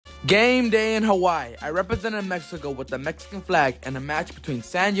Game day in Hawaii. I represented Mexico with the Mexican flag in a match between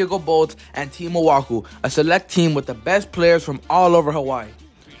San Diego Bolts and Team Oahu, a select team with the best players from all over Hawaii.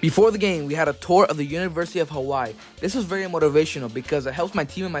 Before the game, we had a tour of the University of Hawaii. This was very motivational because it helps my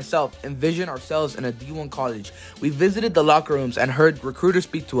team and myself envision ourselves in a D1 college. We visited the locker rooms and heard recruiters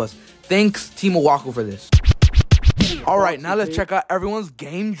speak to us. Thanks, Team Oahu, for this. Alright, now let's check out everyone's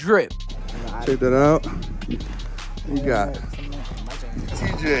game drip. Check that out. You got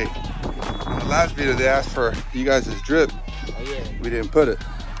TJ. In the last video, they asked for you guys' drip. Oh, yeah. We didn't put it.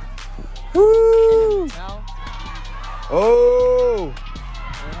 Woo! Oh!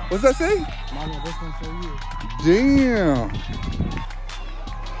 What's that say? Mama, this one for you. Damn.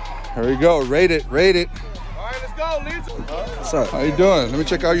 Here we go. Rate it. Rate it. All right, let's go, Lisa. What's up? How you doing? Let me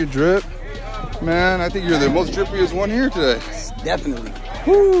check out your drip. Man, I think you're the most drippiest one here today. Definitely.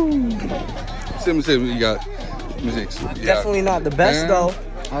 Woo! See what you got. Music. Definitely not the best, though.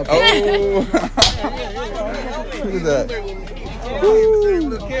 Okay. Oh! Look at that. Woo!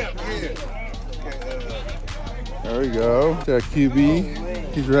 There we go. Check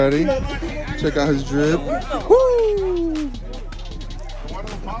QB. He's ready. Check out his drip. Woo!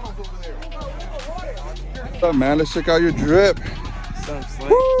 What's up, man? Let's check out your drip.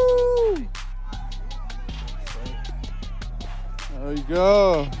 Woo! There you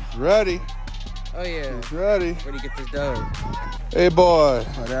go. He's ready. Oh, yeah. He's ready. Ready to get this done. Hey, boy.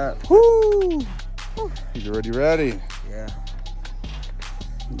 What up? Woo! He's already ready. Yeah.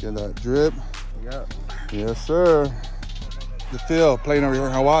 Get that drip. Yep. Yes, sir. The feel playing over here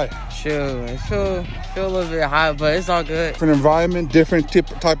in Hawaii. Sure. I feel a little bit hot, but it's all good. Different environment, different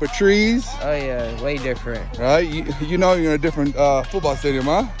type of trees. Oh, yeah. Way different. Right? You know you're in a different football stadium,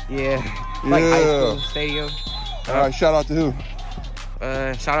 huh? Yeah. Like high school stadium. All right, shout out to who?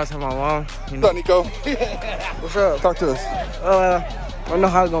 Shout out to my mom. What's up, Nico? What's up? Talk to us. I don't know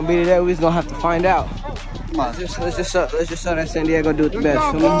how it's gonna be today. We're just gonna have to find out. Come on. Let's just show that San Diego do it the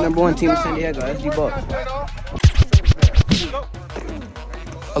best. Number one team in San Diego, SD Bucks.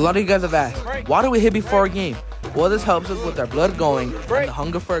 A lot of you guys have asked, why do we hit before a game? Well, this helps us with our blood going and the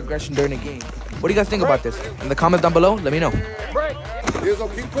hunger for aggression during the game. What do you guys think about this? In the comments down below, let me know. Dizzle,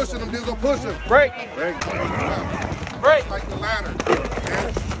 keep pushing him. Dizzle, push him. Break. Break. Break. Like the ladder.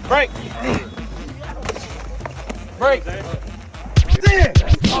 Break. Break.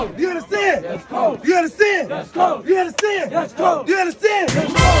 You understand? Let's go. You understand? Let's go. You understand? Let's go. You understand?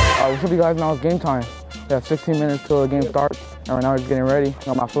 What's up, you guys? Now it's game time. We have 16 minutes till the game starts, and right now we're just getting ready.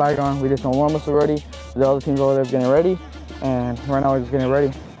 Got my flag on. We did some warm-ups already. The other teams over there is getting ready, and right now we're just getting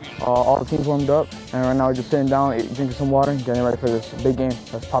ready. All the teams warmed up, and right now we're just sitting down, drinking some water, and getting ready for this big game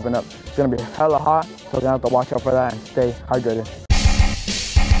that's popping up. It's gonna be hella hot, so we're gonna have to watch out for that and stay hydrated.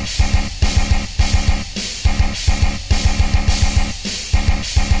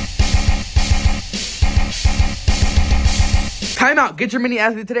 Time out. Get your mini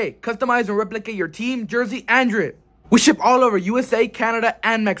athlete today. Customize and replicate your team, jersey, and drip. We ship all over USA, Canada,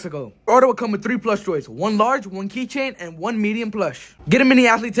 and Mexico. Order will come with 3 plush toys, 1 large, 1 keychain, and 1 medium plush. Get a mini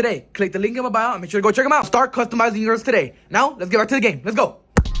athlete today. Click the link in my bio and make sure to go check them out. Start customizing yours today. Now, let's get back to the game. Let's go.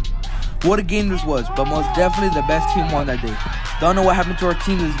 What a game this was, but most definitely the best team won that day. Don't know what happened to our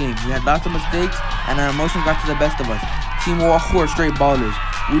team this game. We had lots of mistakes, and our emotions got to the best of us. Team Oahu are straight ballers.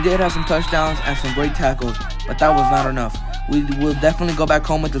 We did have some touchdowns and some great tackles, but that was not enough. We will definitely go back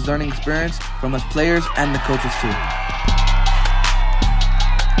home with this learning experience from us players and the coaches too.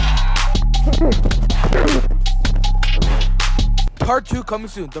 Part 2 coming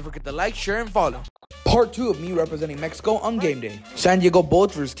soon. Don't forget to like, share, and follow. Part 2 of me representing Mexico on game day. San Diego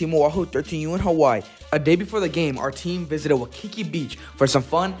Bolts vs Team Oahu 13U in Hawaii. A day before the game, our team visited Waikiki Beach for some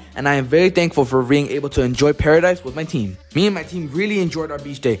fun, and I am very thankful for being able to enjoy paradise with my team. Me and my team really enjoyed our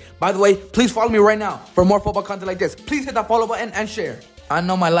beach day. By the way, please follow me right now for more football content like this. Please hit that follow button and share. I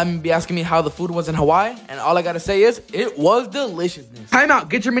know my linemen be asking me how the food was in Hawaii, and all I gotta say is, it was deliciousness. Time out.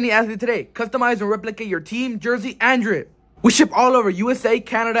 Get your mini athlete today. Customize and replicate your team, jersey, and drip. We ship all over USA,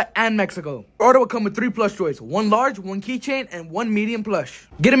 Canada, and Mexico. Order will come with 3 plush toys, 1 large, 1 keychain, and 1 medium plush.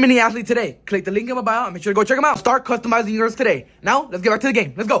 Get a mini athlete today. Click the link in my bio and make sure to go check them out. Start customizing yours today. Now, let's get back to the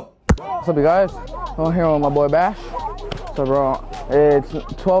game. Let's go. What's up, you guys? I'm here with my boy Bash. So, bro, it's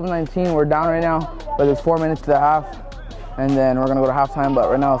 12:19. We're down right now, but it's 4 minutes to the half, and then we're gonna go to halftime. But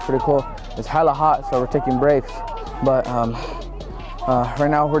right now it's pretty cool. It's hella hot, so we're taking breaks. But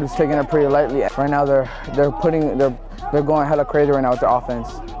right now we're just taking it pretty lightly. Right now they're going hella crazy right now with their offense.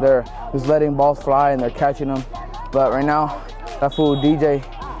 They're just letting balls fly and they're catching them. But right now, that fool DJ,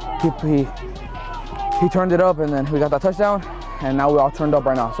 he turned it up, and then we got that touchdown, and now we're all turned up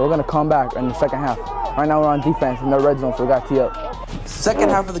right now. So we're gonna come back in the second half. Right now we're on defense in the red zone, so we got tee up. Second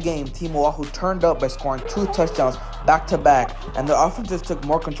half of the game, Team Oahu turned up by scoring 2 touchdowns back-to-back, and their offenses took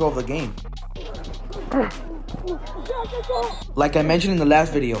more control of the game. Like I mentioned in the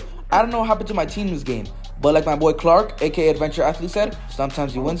last video, I don't know what happened to my team this game, but like my boy Clark, aka Adventure Athlete, said,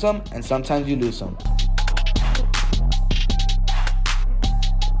 sometimes you win some and sometimes you lose some.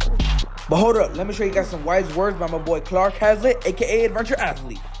 But hold up, let me show you guys some wise words by my boy Clark Hazlett, aka Adventure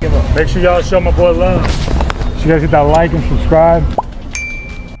Athlete. Make sure y'all show my boy love. Make sure you guys hit that like and subscribe.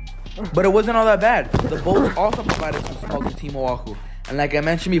 But it wasn't all that bad. The Bulls also provided some smoke to Team Oahu. And like I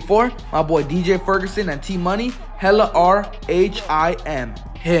mentioned before, my boy DJ Ferguson and Tmoney Hella R-H-I-M.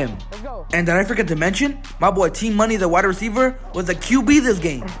 Him. And did I forget to mention, my boy Tmoney, the wide receiver, was a QB this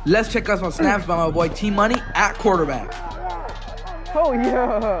game. Let's check out some snaps by my boy Tmoney at quarterback. Oh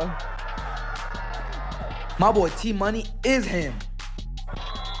yeah. My boy Tmoney is him.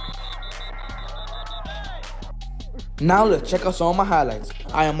 Now let's check out some of my highlights.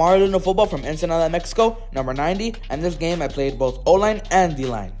 I am Mario Football from Ensenada, Mexico, number 90, and this game I played both O-line and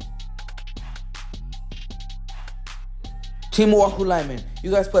D-line. Team Oahu linemen, you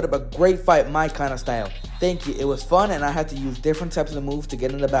guys put up a great fight, my kind of style. Thank you, it was fun and I had to use different types of moves to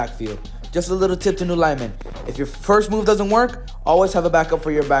get in the backfield. Just a little tip to new linemen, if your first move doesn't work, always have a backup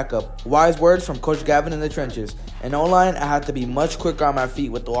for your backup. Wise words from Coach Gavin in the trenches. In O-line, I had to be much quicker on my feet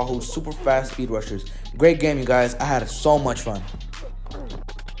with the Oahu's super fast speed rushers. Great game, you guys, I had so much fun.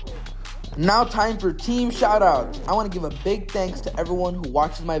 Now time for team shoutouts. I want to give a big thanks to everyone who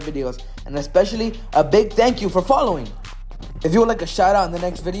watches my videos, and especially a big thank you for following. If you would like a shout out in the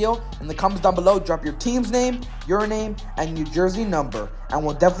next video, in the comments down below, drop your team's name, your name, and your jersey number, and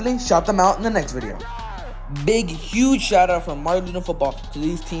we'll definitely shout them out in the next video. Big, huge shout out from Mario Football to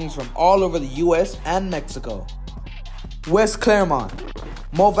these teams from all over the US and Mexico. West Claremont,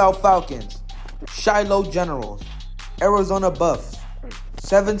 Moval Falcons, Shiloh Generals, Arizona Buffs,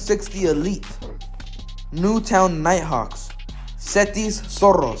 760 Elite, Newtown Nighthawks, Cetis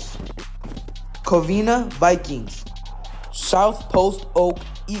Zorros, Covina Vikings, South Post Oak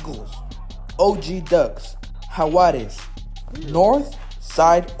Eagles, OG Ducks, Jaguares, North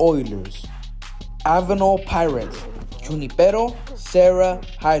Side Oilers, Avenal Pirates, Junipero Serra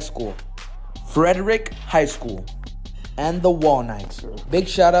High School, Frederick High School, and the Wall Knights. Big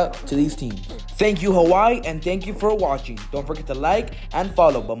shout out to these teams. Thank you, Hawaii, and thank you for watching. Don't forget to like and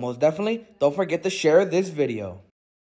follow, but most definitely, don't forget to share this video.